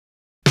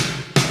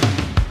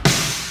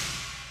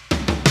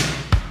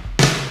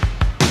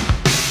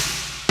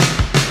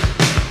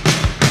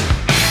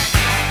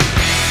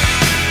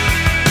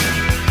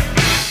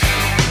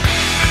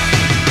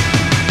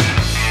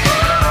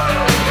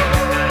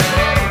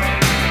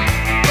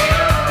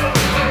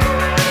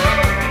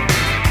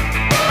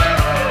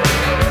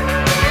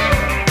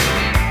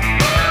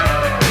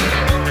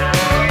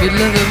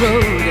middle of the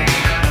road,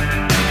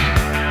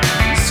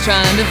 he's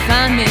trying to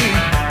find me.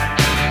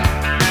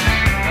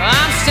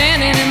 I'm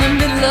standing in the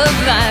middle of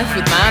life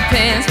with my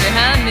pants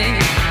behind me.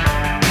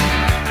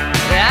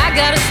 I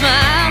got a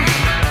smile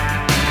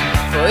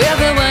for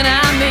everyone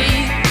I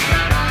meet,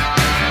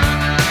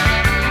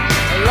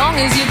 as long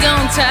as you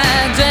don't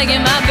try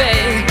dragging my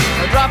bag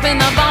or dropping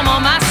the bomb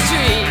on my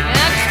street.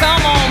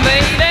 Come on,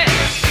 baby,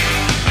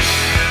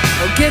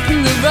 get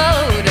in the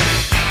road.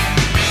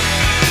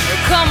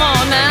 Come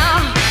on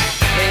now,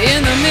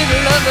 in the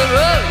middle of the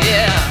road,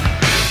 yeah.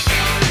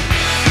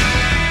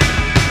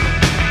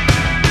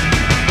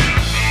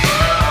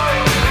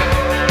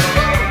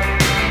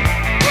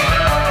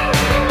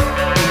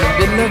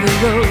 In the middle of the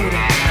road,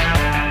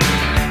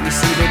 you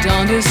see the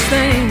darndest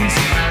things,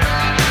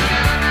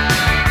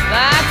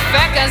 like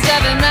fat guys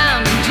driving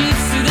round in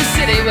jeeps through the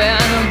city,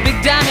 wearing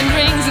big diamond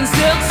rings and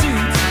silk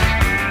suits,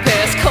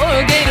 past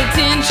corrugated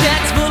tin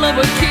shacks full of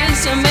kids.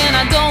 Man,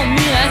 I don't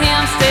mean a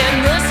Hampstead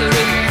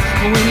nursery.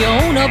 When you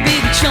own a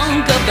big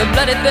chunk of the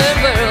bloody third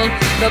world,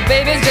 the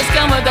babies just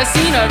come with the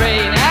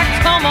scenery. Now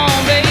come on,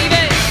 baby,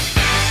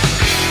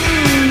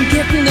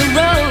 get in the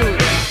road.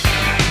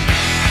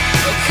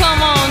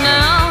 Come on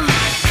now,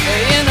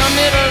 in the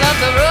middle of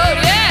the road,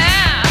 yeah.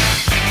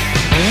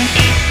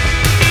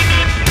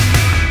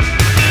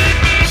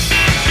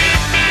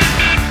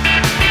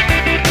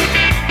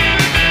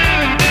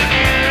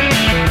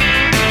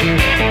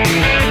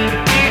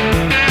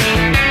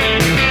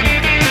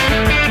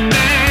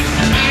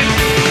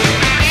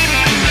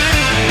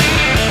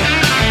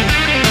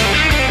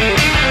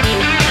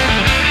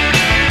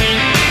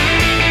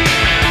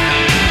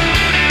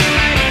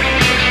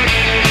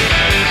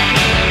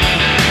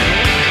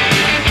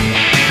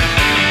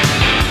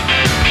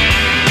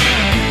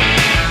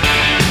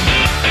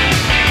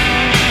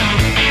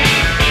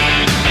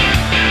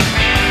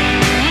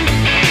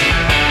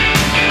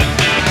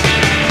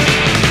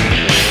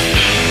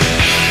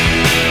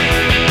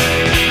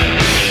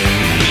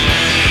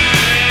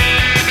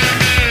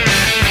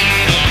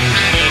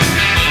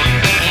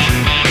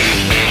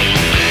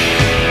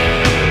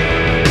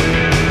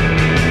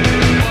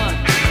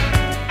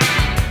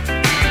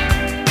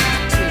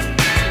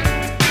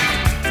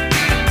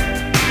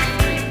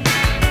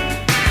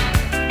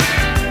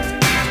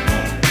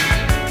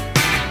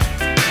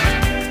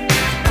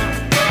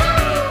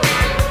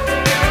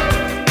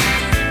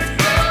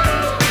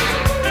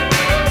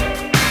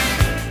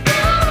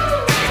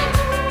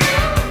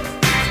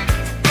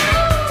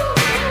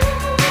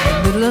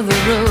 Middle of the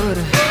road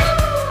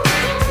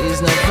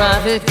is no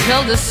private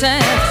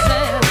cul-de-sac.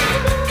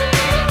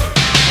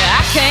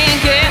 I can't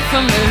get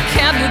from the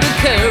cab to the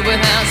curb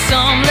without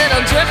some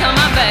little jerk on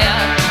my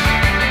back.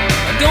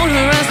 Don't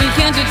harass me,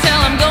 can't you tell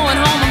I'm going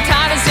home? I'm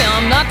tired as hell,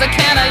 I'm not the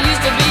cat I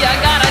used to be. I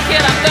got a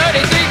kid, I'm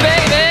 33,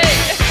 baby.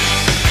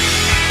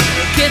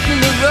 Get in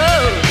the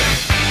road.